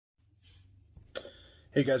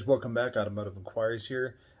Hey guys, welcome back. Automotive Inquiries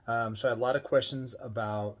here. So I had a lot of questions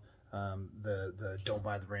about the don't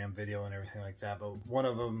buy the Ram video and everything like that. But one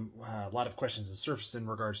of them, a lot of questions have surfaced in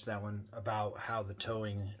regards to that one about how the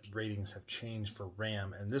towing ratings have changed for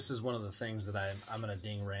Ram. And this is one of the things that I'm going to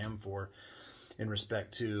ding Ram for in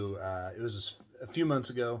respect to, it was a few months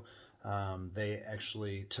ago. They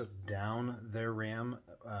actually took down their Ram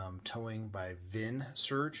towing by VIN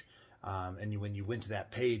search. And when you went to that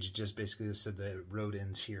page, it just basically said the road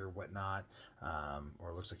ends here, whatnot, or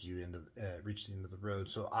it looks like you reached the end of the road.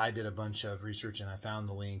 So I did a bunch of research and I found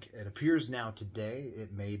the link. It appears now today.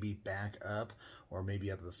 It may be back up or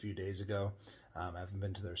maybe up a few days ago. I haven't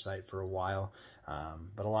been to their site for a while,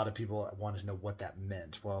 but a lot of people wanted to know what that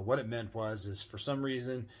meant. Well, what it meant is for some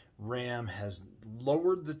reason, Ram has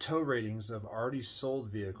lowered the tow ratings of already sold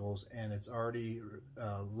vehicles, and it's already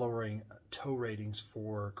lowering tow ratings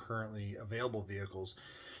for currently available vehicles.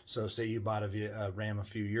 So say you bought a Ram a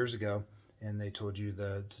few years ago and they told you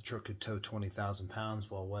the truck could tow 20,000 pounds.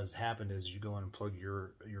 Well, what has happened is you go in and plug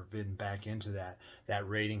your VIN back into that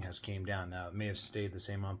rating has came down. Now, it may have stayed the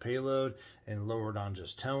same on payload and lowered on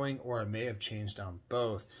just towing, or it may have changed on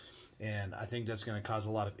both. And I think that's going to cause a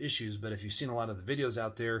lot of issues. But if you've seen a lot of the videos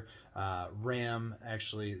out there, Ram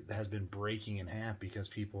actually has been breaking in half because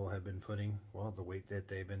people have been putting, well, the weight that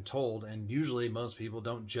they've been told. And usually most people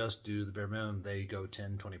don't just do the bare minimum. They go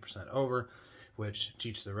 10, 20% over, which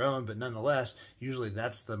teach their own. But nonetheless, usually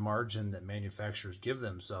that's the margin that manufacturers give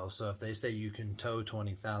themselves. So if they say you can tow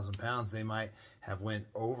 20,000 pounds, they might have went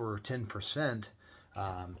over 10%,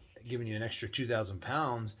 giving you an extra 2,000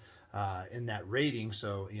 pounds. In that rating.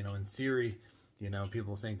 So, in theory,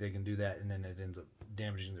 people think they can do that and then it ends up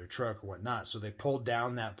damaging their truck or whatnot. So they pulled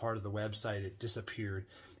down that part of the website. It disappeared.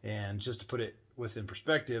 And just to put it within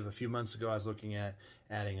perspective, a few months ago, I was looking at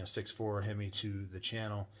adding a 6.4 Hemi to the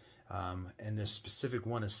channel. And this specific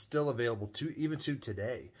one is still available even to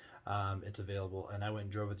today. It's available. And I went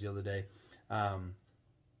and drove it the other day.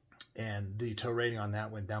 And the tow rating on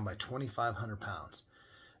that went down by 2,500 pounds.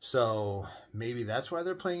 So maybe that's why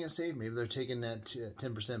they're playing it safe. Maybe they're taking that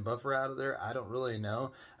 10% buffer out of there. I don't really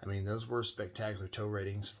know. I mean, those were spectacular tow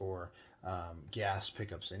ratings for gas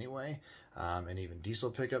pickups anyway, and even diesel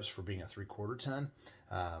pickups for being a 3/4 ton.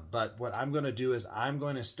 But what I'm going to do is I'm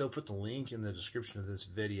going to still put the link in the description of this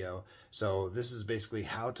video. So this is basically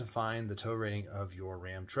how to find the tow rating of your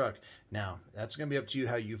Ram truck. Now, that's going to be up to you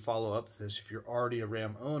how you follow up with this. If you're already a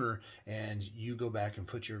Ram owner and you go back and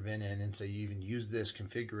put your VIN in and say you even use this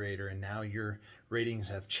configurator and now your ratings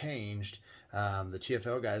have changed, the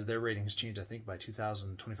TFL guys, their ratings changed, I think, by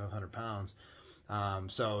 2,000, 2,500 pounds.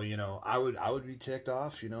 So, I would be ticked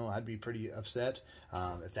off, I'd be pretty upset,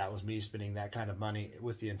 if that was me spending that kind of money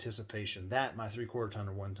with the anticipation that my 3/4 ton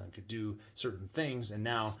or 1 ton could do certain things. And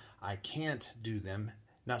now I can't do them.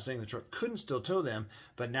 Not saying the truck couldn't still tow them,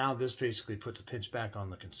 but now this basically puts a pinch back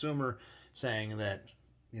on the consumer saying that,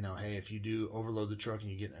 hey, if you do overload the truck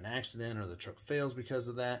and you get in an accident or the truck fails because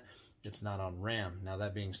of that, it's not on Ram. Now,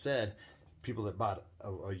 that being said, people that bought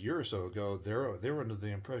a year or so ago, they were under the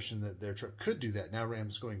impression that their truck could do that. Now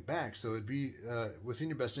Ram's going back. So it'd be within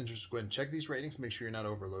your best interest to go ahead and check these ratings, make sure you're not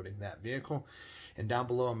overloading that vehicle. And down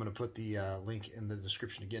below, I'm going to put the link in the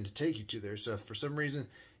description again to take you to there. So if for some reason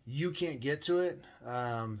you can't get to it,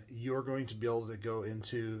 you're going to be able to go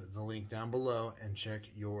into the link down below and check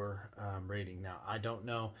your rating. Now, I don't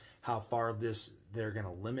know how far they're going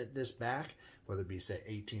to limit this back, whether it be, say,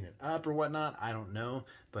 18 and up or whatnot. I don't know,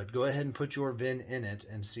 but go ahead and put your VIN in it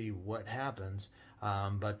and see what happens.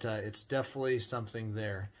 But it's definitely something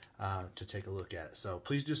there to take a look at. So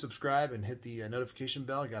please do subscribe and hit the notification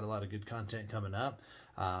bell. I got a lot of good content coming up.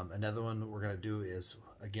 Another one that we're going to do is,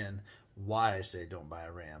 again, why I say don't buy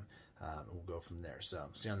a Ram. We'll go from there. So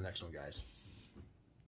see you on the next one, guys.